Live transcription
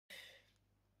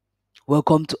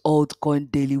Welcome to Altcoin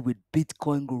Daily with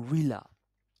Bitcoin Gorilla,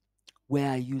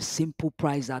 where I use simple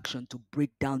price action to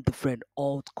break down different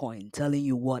altcoins, telling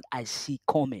you what I see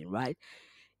coming, right?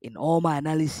 In all my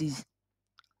analysis,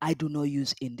 I do not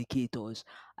use indicators.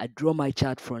 I draw my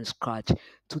chart from scratch.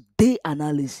 Today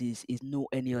analysis is no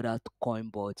any other coin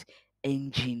but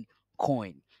Enjin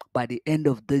coin. By the end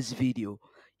of this video,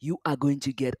 you are going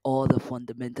to get all the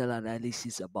fundamental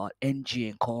analysis about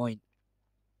Enjin coin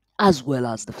as well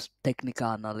as the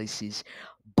technical analysis.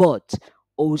 But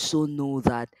also know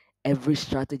that every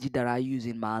strategy that I use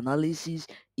in my analysis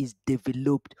is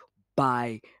developed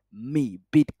by me,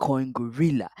 Bitcoin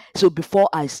Gorilla. So before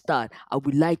I start, I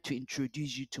would like to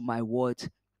introduce you to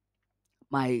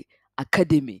my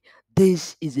academy.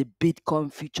 This is a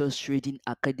Bitcoin futures trading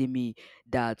academy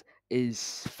that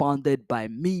is founded by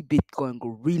me, Bitcoin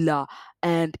Gorilla,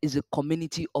 and is a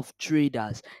community of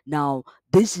traders. Now,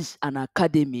 this is an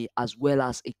academy as well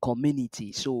as a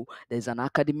community. So, there's an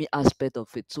academy aspect of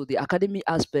it. So, the academy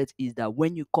aspect is that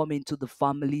when you come into the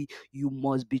family, you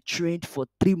must be trained for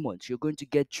 3 months. You're going to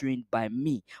get trained by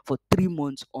me for 3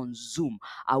 months on Zoom.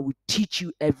 I will teach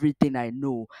you everything I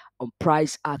know on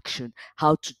price action,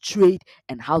 how to trade,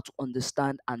 and how to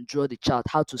understand and draw the chart,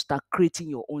 how to start creating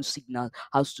your own signals,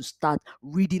 how to start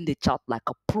reading the chart like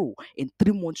a pro. In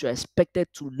 3 months, you're expected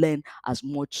to learn as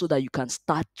much so that you can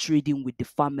start trading with the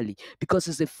family, because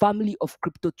it's a family of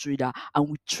crypto trader and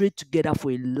we trade together for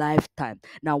a lifetime.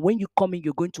 Now, when you come in,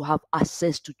 you're going to have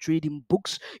access to trading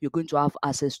books, you're going to have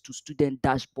access to student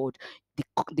dashboard.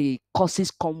 The courses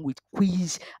come with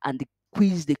quiz, and the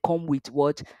quiz they come with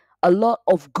what, a lot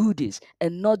of goodies.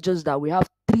 And not just that, we have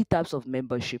three types of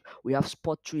membership. We have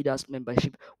spot traders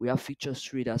membership, we have futures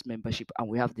traders membership, and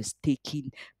we have the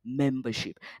staking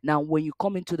membership. Now, when you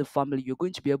come into the family, you're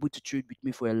going to be able to trade with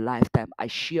me for a lifetime. I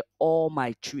share all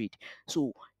my trade.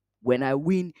 So when I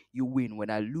win, you win.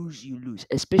 When I lose, you lose.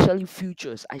 Especially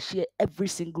futures, I share every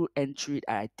single entry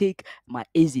I take my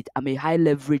exit. I'm a high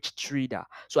leverage trader,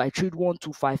 so I trade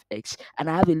 125x, and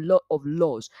I have a lot of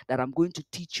laws that I'm going to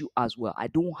teach you as well. I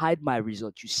don't hide my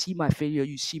results. You see my failure,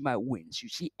 you see my wins, you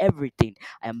see everything.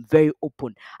 I am very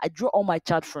open. I draw all my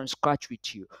chart from scratch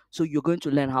with you, so you're going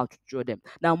to learn how to draw them.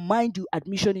 Now, mind you,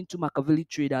 admission into Makaveli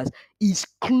traders is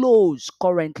closed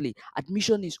currently.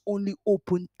 Admission is only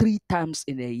open 3 times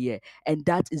in a year, and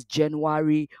that is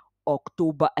January,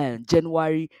 October, and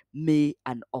January, May,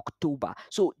 and October.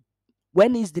 So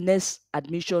when is the next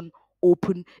admission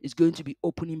open? Is going to be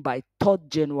opening by 3rd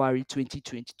January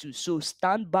 2022. So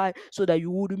stand by so that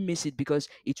you wouldn't miss it, because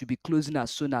it will be closing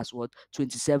as soon as what,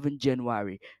 27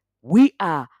 January. We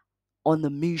are on a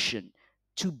mission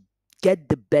to get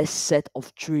the best set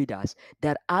of traders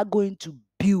that are going to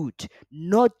build,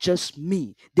 not just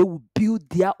me, they will build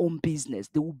their own business,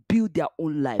 they will build their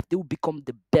own life, they will become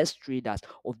the best traders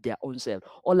of their own self.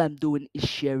 All I'm doing is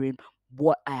sharing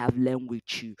what I have learned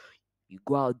with you. You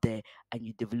go out there and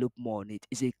you develop more on it.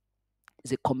 It's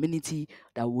a community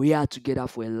that we are together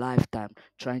for a lifetime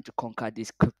trying to conquer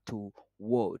this crypto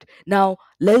world. Now,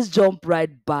 let's jump right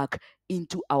back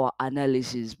into our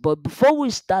analysis. But before we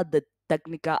start the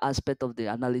technical aspect of the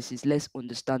analysis, let's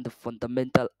understand the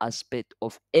fundamental aspect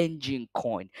of Enjin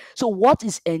coin. So, what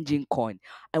is Enjin coin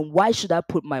and why should I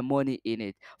put my money in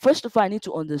it? First of all, I need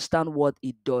to understand what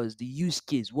it does, the use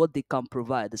case, what they can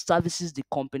provide, the services the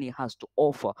company has to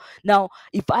offer. Now,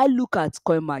 if I look at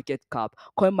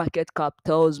CoinMarketCap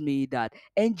tells me that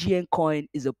NGN coin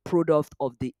is a product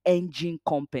of the Enjin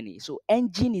company. So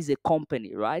Enjin is a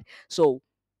company, right? So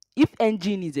if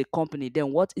Enjin is a company,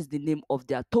 then what is the name of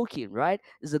their token, right?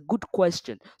 It's a good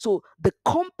question. So the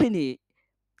company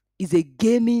is a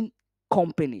gaming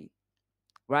company,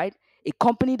 right? A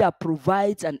company that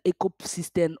provides an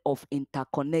ecosystem of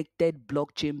interconnected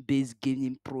blockchain-based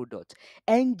gaming products.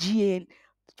 NGN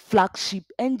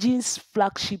Engine's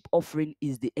flagship offering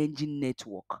is the Engine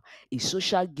Network, a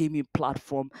social gaming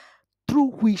platform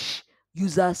through which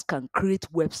users can create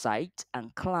websites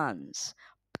and clans,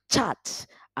 chat,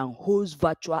 and host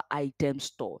virtual item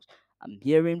stores. I'm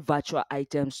hearing virtual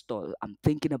item store. I'm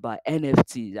thinking about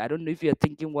NFTs. I don't know if you're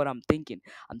thinking what I'm thinking.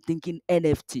 I'm thinking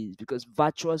NFTs, because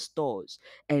virtual stores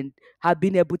and have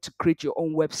been able to create your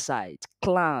own website,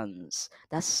 clans.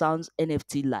 That sounds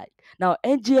NFT like. Now,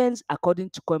 engines,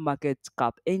 according to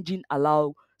CoinMarketCap, engine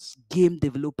allow game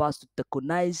developers to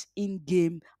tokenize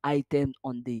in-game items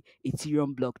on the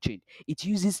Ethereum blockchain. It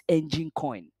uses Engine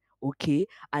Coin, okay,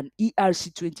 an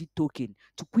ERC20 token,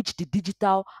 to which the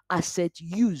digital asset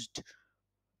used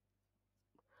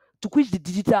to which the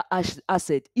digital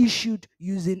asset issued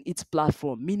using its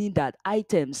platform, meaning that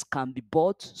items can be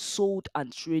bought, sold,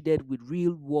 and traded with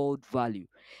real world value.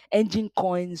 Engine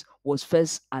coins was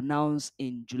first announced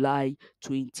in July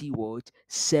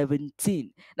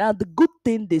 2017. Now, the good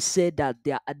thing they said that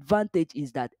their advantage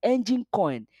is that Engine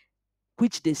coin,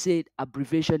 which they said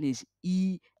abbreviation is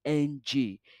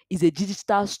ENG, is a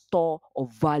digital store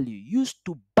of value used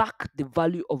to back the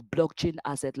value of blockchain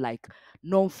asset like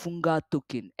non-fungible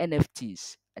token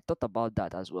 (NFTs). I thought about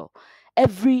that as well.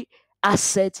 Every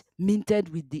asset minted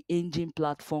with the Engine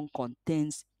platform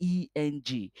contains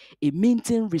ENG, a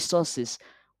minting resources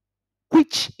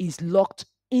which is locked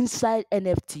inside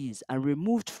NFTs and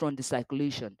removed from the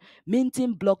circulation.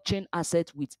 Minting blockchain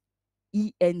assets with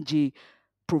ENG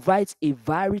provides a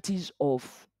varieties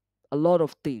of a lot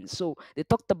of things. So they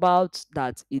talked about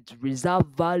that it reserve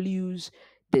values.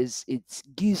 It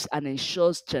gives and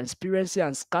ensures transparency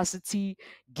and scarcity,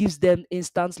 gives them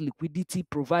instant liquidity,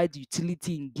 provide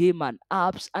utility in game and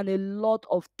apps, and a lot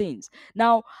of things.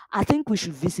 Now, I think we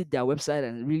should visit their website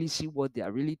and really see what they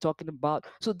are really talking about.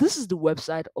 So this is the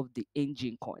website of the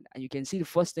Engine coin, and you can see the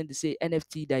first thing they say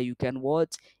NFT that you can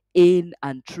what in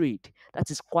and trade.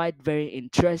 That is quite very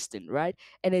interesting, right?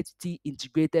 NFT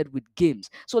integrated with games.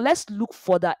 So let's look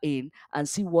further in and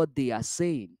see what they are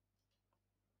saying.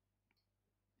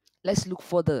 Let's look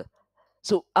further.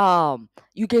 So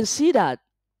you can see that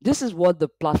this is what the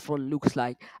platform looks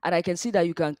like, and I can see that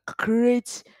you can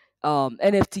create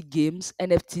NFT games,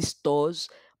 NFT stores,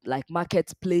 like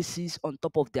marketplaces on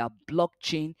top of their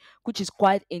blockchain, which is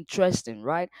quite interesting,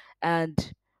 right?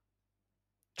 And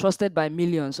trusted by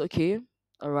millions. Okay,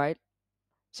 all right.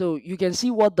 So you can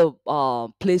see what the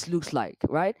place looks like,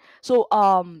 right? So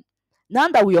now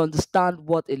that we understand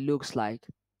what it looks like,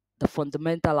 the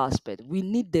fundamental aspect, we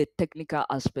need the technical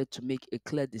aspect to make a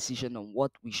clear decision on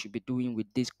what we should be doing with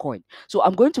this coin. So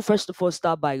I'm going to first of all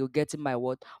start by getting my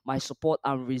support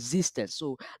and resistance.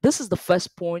 So this is the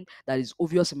first point that is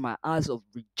obvious in my eyes of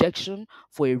rejection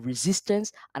for a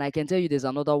resistance, and I can tell you there's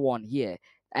another one here.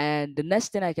 And the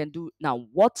next thing I can do now,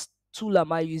 what tool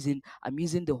am I using? I'm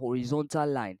using the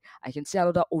horizontal line. I can see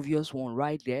another obvious one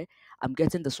right there. I'm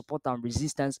getting the support and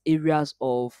resistance areas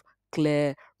of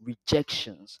clear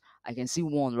rejections. I can see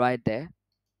one right there.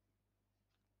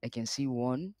 I can see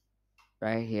one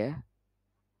right here.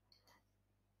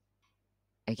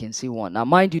 I can see one. Now,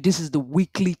 mind you, this is the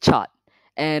weekly chart.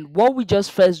 And what we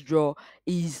just first draw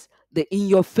is the in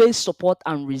your face support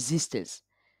and resistance.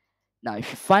 Now, if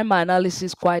you find my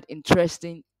analysis quite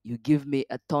interesting, you give me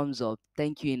a thumbs up.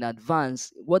 Thank you in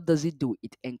advance. What does it do?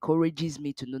 It encourages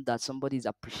me to know that somebody is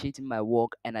appreciating my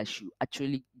work and I should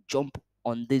actually jump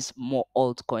on this more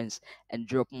altcoins and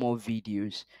drop more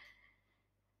videos.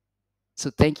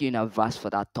 So thank you in advance for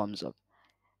that thumbs up.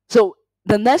 So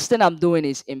the next thing I'm doing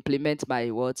is implement my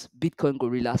what Bitcoin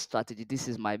Gorilla strategy. This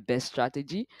is my best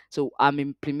strategy. So I'm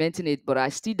implementing it, but I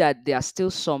see that there are still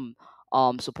some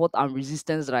support and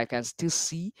resistance that I can still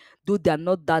see, though they are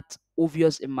not that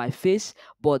obvious in my face,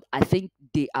 but I think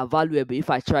they are valuable. If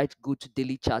I try to go to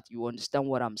daily chart, you understand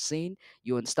what I'm saying,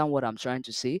 you understand what I'm trying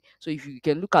to say. So if you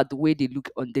can look at the way they look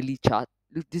on daily chart,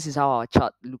 look, this is how our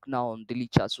chart look now on daily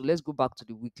chart. So let's go back to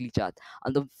the weekly chart.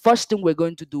 And the first thing we're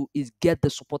going to do is get the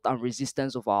support and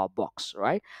resistance of our box,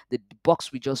 right? The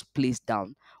box we just placed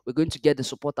down. We're going to get the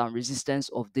support and resistance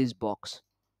of this box.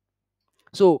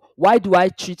 So why do I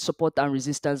treat support and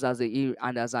resistance as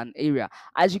as an area?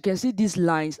 As you can see, these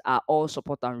lines are all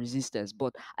support and resistance,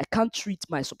 but I can't treat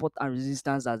my support and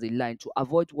resistance as a line to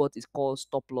avoid what is called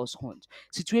stop loss hunt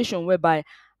situation, whereby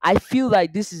I feel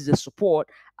like this is the support,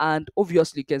 and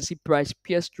obviously you can see price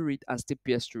pierce through it and still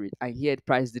pierce through it, and here the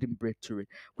price didn't break through it,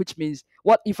 which means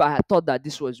what if I had thought that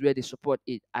this was where they support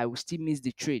it, I will still miss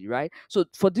the trade, right? So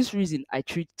for this reason, I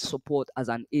treat support as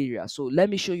an area. So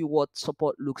let me show you what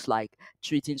support looks like,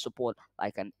 treating support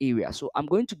like an area. So I'm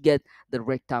going to get the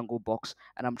rectangle box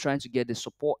and I'm trying to get the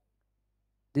support.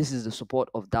 This is the support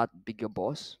of that bigger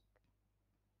box.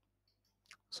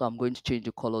 So I'm going to change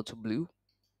the color to blue.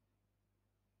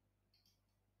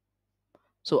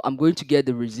 So I'm going to get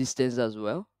the resistance as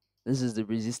well. This is the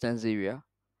resistance area.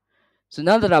 So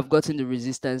now that I've gotten the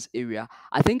resistance area,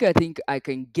 I think I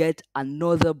can get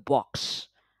another box.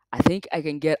 I think I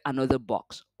can get another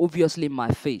box. Obviously my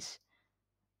face.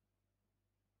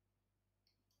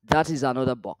 That is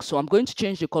another box. So I'm going to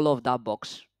change the color of that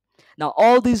box. Now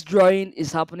all this drawing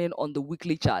is happening on the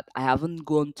weekly chart. I haven't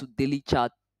gone to daily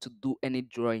chart to do any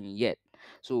drawing yet.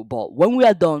 So but when we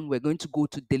are done, we're going to go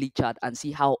to daily chart and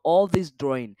see how all this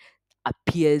drawing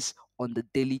appears on the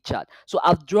daily chart. So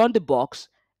I've drawn the box,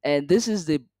 and this is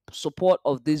the support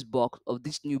of this box, of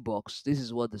this new box, this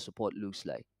is what the support looks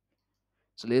like.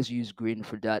 So let's use green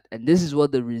for that. And this is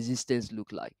what the resistance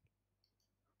look like.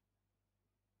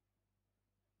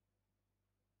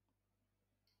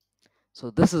 So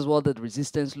this is what the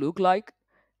resistance look like,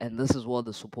 and this is what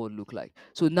the support look like.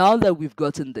 So now that we've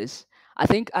gotten this, I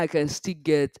think I can still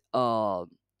get a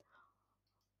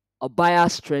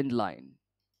bias trend line.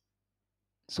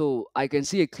 So I can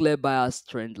see a clear bias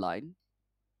trend line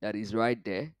that is right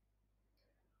there.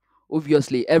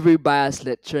 Obviously, every bias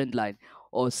trend line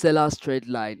or seller's trend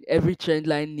line, every trend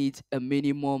line needs a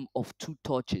minimum of 2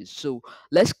 touches. So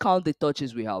let's count the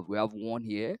touches we have. We have one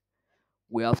here,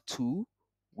 we have two,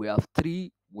 we have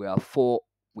three, we have four,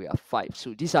 we have five.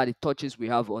 So these are the touches we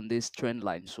have on this trend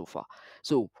line so far.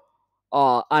 So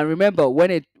and remember,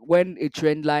 when a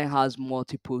trend line has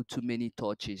multiple too many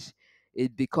touches,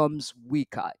 it becomes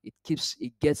weaker. It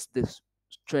gets this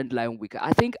trend line weaker.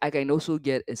 I think I can also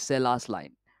get a seller's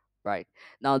line. Right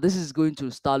now, this is going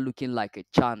to start looking like a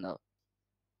channel.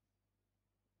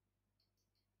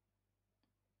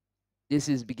 This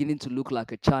is beginning to look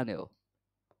like a channel.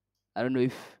 I don't know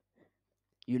if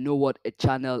you know what a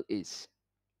channel is.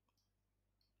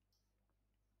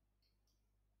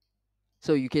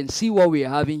 So you can see what we're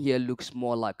having here looks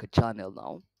more like a channel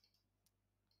now.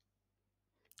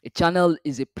 A channel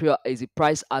is a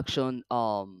price action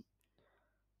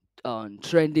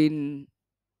trending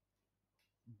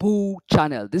bull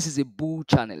channel. This is a bull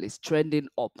channel. It's trending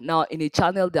up. Now in a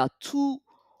channel, there are two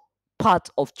parts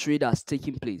of traders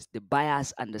taking place: the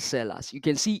buyers and the sellers. You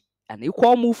can see an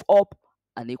equal move up,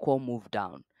 an equal move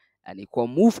down, an equal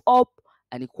move up,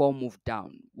 an equal move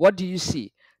down. What do you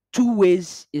see? Two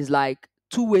ways is like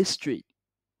two-way street.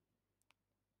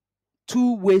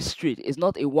 Two-way street is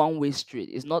not a one-way street.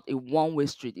 It's not a one-way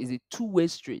street. It's a two-way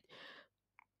street.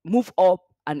 Move up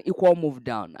and equal move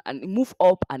down, and move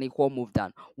up and equal move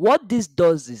down. What this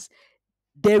does is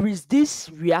there is this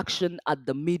reaction at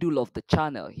the middle of the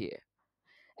channel here.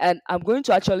 And I'm going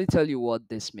to actually tell you what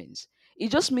this means. It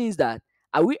just means that,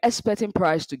 are we expecting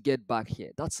price to get back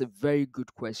here? That's a very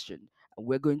good question. And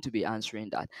we're going to be answering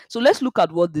that. So let's look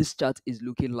at what this chart is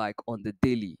looking like on the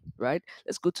daily, right?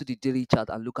 Let's go to the daily chart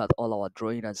and look at all our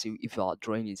drawing and see if our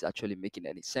drawing is actually making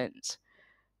any sense.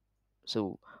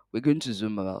 So we're going to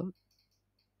zoom out.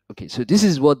 Okay, so this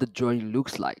is what the drawing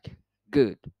looks like.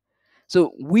 Good.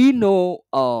 So we know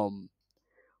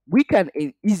we can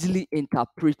easily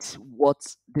interpret what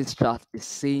this chart is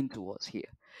saying to us here.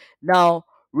 Now,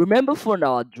 remember from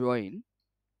our drawing,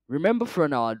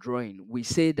 we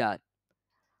say that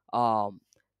um,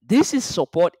 this is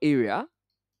support area,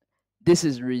 this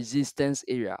is resistance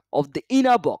area of the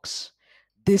inner box.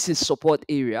 This is support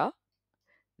area,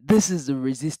 this is the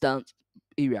resistance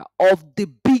area of the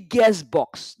biggest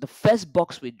box, the first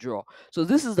box we draw. So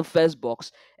this is the first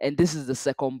box and this is the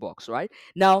second box, right?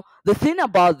 Now the thing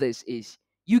about this is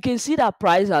you can see that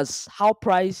price has how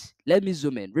price. Let me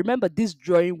zoom in. Remember this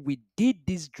drawing, we did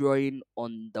this drawing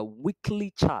on the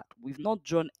weekly chart. We've not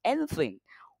drawn anything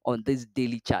on this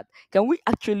daily chart. Can we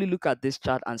actually look at this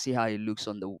chart and see how it looks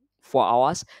on the 4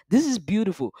 hours? This is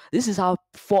beautiful. This is how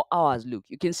 4 hours look.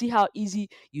 You can see how easy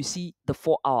you see the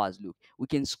 4 hours look. We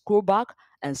can scroll back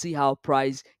and see how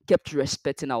price kept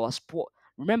respecting our support.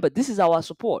 Remember, this is our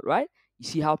support, right? You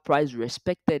see how price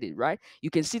respected it, right?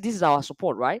 You can see this is our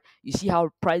support, right? You see how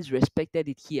price respected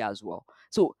it here as well.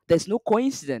 So there's no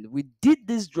coincidence. We did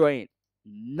this drawing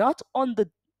not on the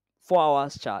 4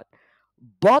 hours chart,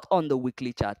 but on the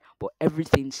weekly chart, but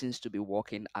everything seems to be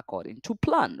working according to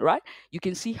plan, right? You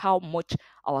can see how much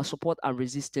our support and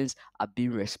resistance are being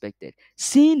respected.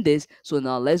 Seeing this, so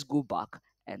now let's go back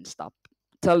and start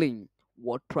telling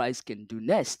what price can do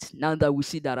next now that we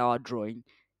see that our drawing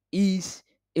is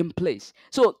in place.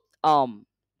 So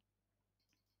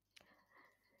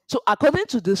according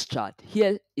to this chart,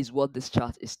 here is what this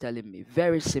chart is telling me.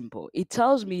 Very simple. It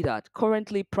tells me that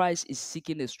currently price is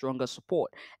seeking a stronger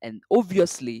support. And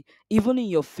obviously, even in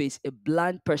your face, a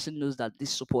blind person knows that this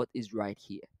support is right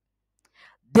here.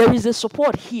 There is a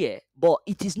support here, but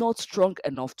it is not strong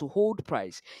enough to hold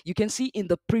price. You can see in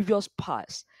the previous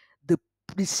pass, the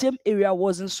the same area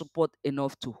wasn't support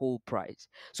enough to hold price.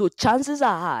 So chances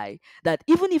are high that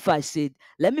even if I said,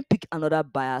 let me pick another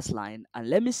bias line and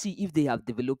let me see if they have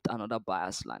developed another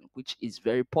bias line, which is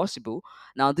very possible.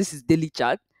 Now, this is daily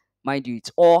chart. Mind you,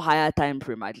 it's all higher time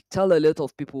frame. I tell a lot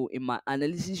of people in my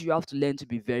analysis, you have to learn to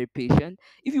be very patient.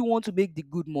 If you want to make the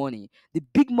good money, the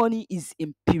big money is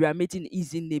in pyramiding,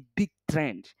 is in a big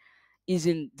trend, is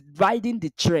in riding the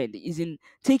trend, is in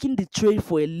taking the trade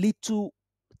for a little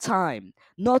time,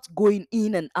 not going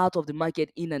in and out of the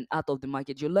market, in and out of the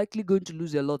market, you're likely going to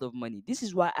lose a lot of money. This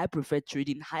is why I prefer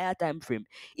trading higher time frame.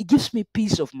 It gives me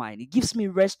peace of mind, it gives me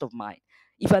rest of mind.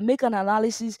 If I make an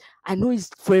analysis, I know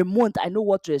it's for a month, I know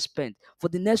what to expect. For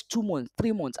the next 2 months,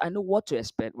 3 months, I know what to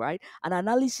expect, right? An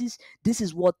analysis, this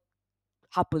is what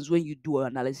happens when you do an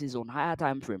analysis on higher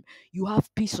time frame. You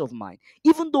have peace of mind.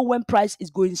 Even though when price is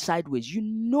going sideways, you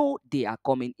know they are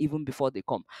coming even before they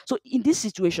come. So in this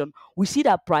situation, we see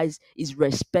that price is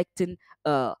respecting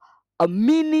uh, a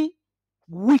mini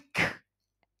weak,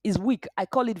 is weak. I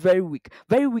call it very weak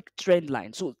trend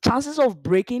line. So chances of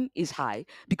breaking is high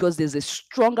because there's a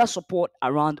stronger support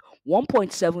around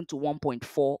 1.7 to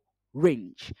 1.4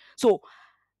 range. So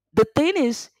the thing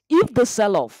is, if the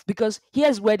sell off, because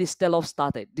here's where the sell off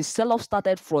started. The sell off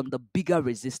started from the bigger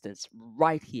resistance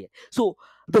right here. So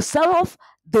the sell off,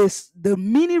 this the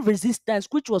mini resistance,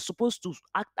 which was supposed to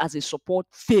act as a support,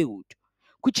 failed,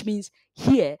 which means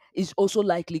here is also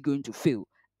likely going to fail.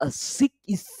 A seek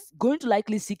is going to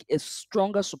likely seek a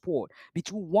stronger support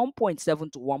between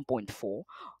 1.7 to 1.4.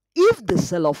 If the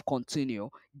sell off continue,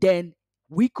 then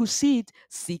we could see it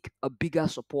seek a bigger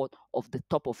support of the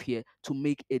top of here to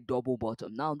make a double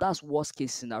bottom. Now that's worst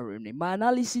case scenario. In my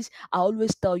analysis, I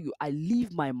always tell you I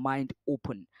leave my mind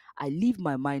open. I leave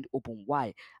my mind open.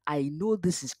 Why? I know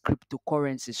this is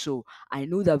cryptocurrency, so I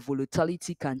know that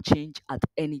volatility can change at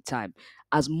any time.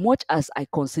 As much as I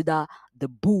consider the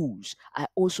bulls, I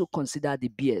also consider the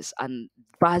bears and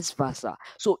vice versa.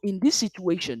 So in this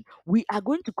situation, we are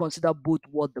going to consider both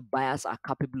what the buyers are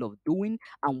capable of doing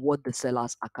and what the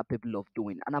sellers are capable of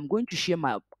doing. And I'm going to share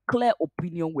my clear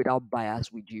opinion without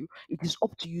bias with you. It is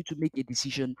up to you to make a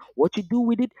decision. What you do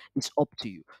with it is up to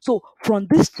you. So from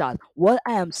this chart, what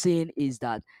I am saying is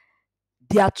that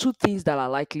there are two things that are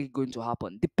likely going to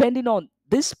happen. Depending on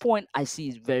this point, I see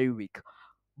is very weak.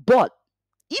 But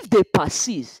if they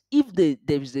persist, if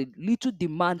there is a little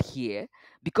demand here,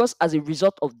 because as a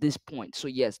result of this point, so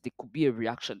yes, there could be a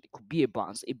reaction, there could be a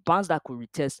bounce that could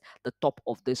retest the top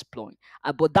of this point.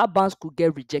 But that bounce could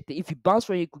get rejected. If it bounce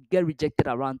from here, it could get rejected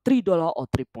around $3 or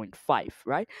 3.5,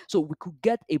 right? So we could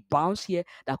get a bounce here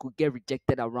that could get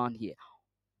rejected around here.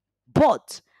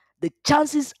 But the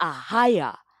chances are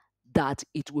higher that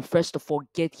it will first of all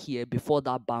get here before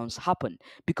that bounce happen.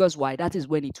 Because why? That is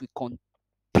when it will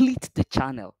complete the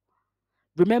channel.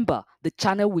 Remember, the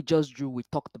channel we just drew, we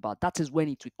talked about, that is when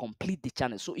it will complete the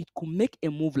channel. So it could make a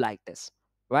move like this,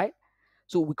 right?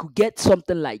 So we could get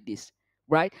something like this,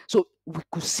 right? So we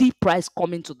could see price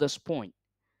coming to this point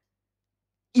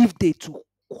if they to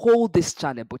hold this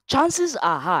channel. But chances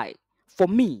are high. For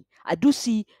me, I do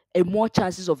see a more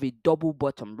chances of a double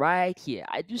bottom right here.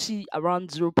 I do see around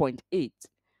 0.8.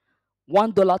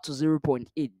 $1 to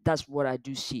 0.8. That's what I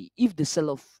do see if the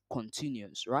sell-off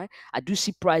continues, right? I do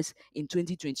see price in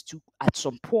 2022 at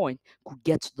some point could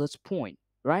get to this point,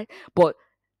 right? But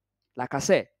like I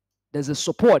said, there's a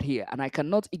support here, and I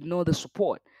cannot ignore the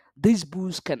support. These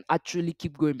bulls can actually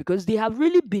keep going because they have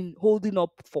really been holding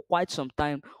up for quite some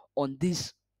time on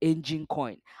this Enjin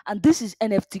coin. And this is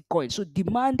NFT coin. So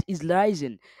demand is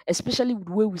rising, especially with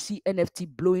the way we see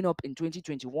NFT blowing up in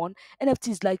 2021. NFT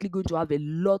is likely going to have a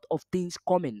lot of things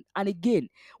coming. And again,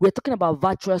 we're talking about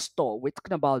virtual store, we're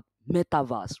talking about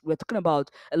metaverse, we're talking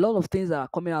about a lot of things that are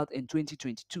coming out in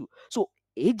 2022. So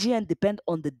AGN depend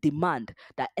on the demand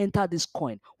that enter this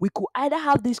coin. We could either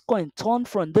have this coin turn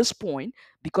from this point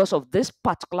because of this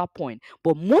particular point,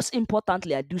 but most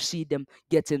importantly, I do see them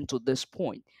getting to this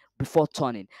point before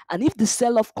turning. And if the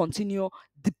sell-off continue,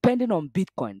 depending on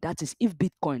Bitcoin, that is if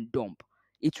Bitcoin dump,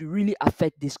 it will really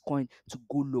affect this coin to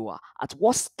go lower. At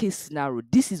worst case scenario,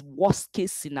 this is worst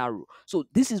case scenario. So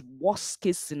this is worst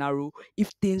case scenario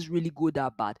if things really go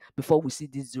that bad before we see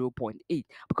this 0.8,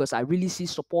 because I really see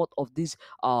support of this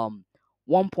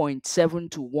 1.7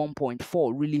 to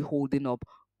 1.4 really holding up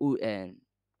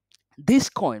this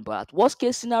coin. But at worst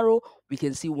case scenario, we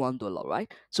can see $1,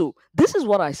 right? So this is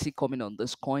what I see coming on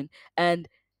this coin. And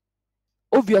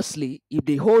obviously, if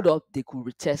they hold up, they could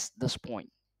retest this point.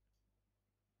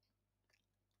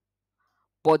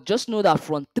 But just know that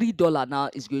from $3 now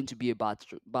is going to be a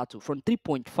battle. From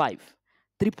 3.5,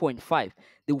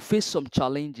 they will face some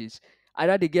challenges.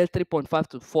 Either they get 3.5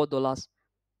 to $4,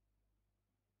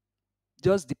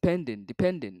 just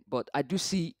depending. But I do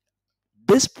see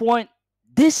this point,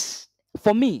 this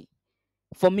for me,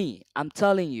 I'm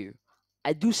telling you,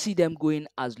 I do see them going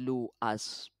as low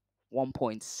as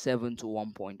 1.7 to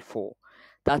 1.4.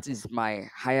 That is my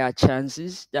higher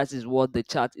chances. That is what the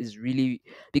chart is really,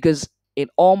 because in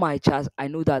all my charts, I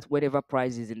know that whatever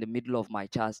price is in the middle of my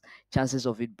charts, chances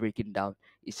of it breaking down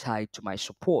is high to my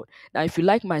support. Now, if you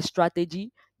like my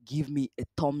strategy, give me a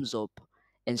thumbs up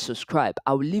and subscribe.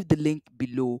 I will leave the link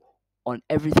below on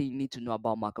everything you need to know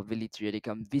about Makaveli Trade. You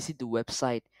can visit the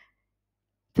website.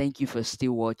 Thank you for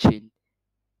still watching.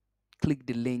 Click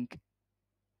the link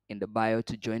in the bio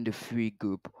to join the free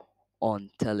group on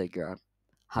Telegram.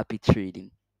 Happy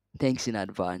trading. Thanks in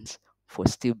advance for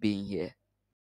still being here.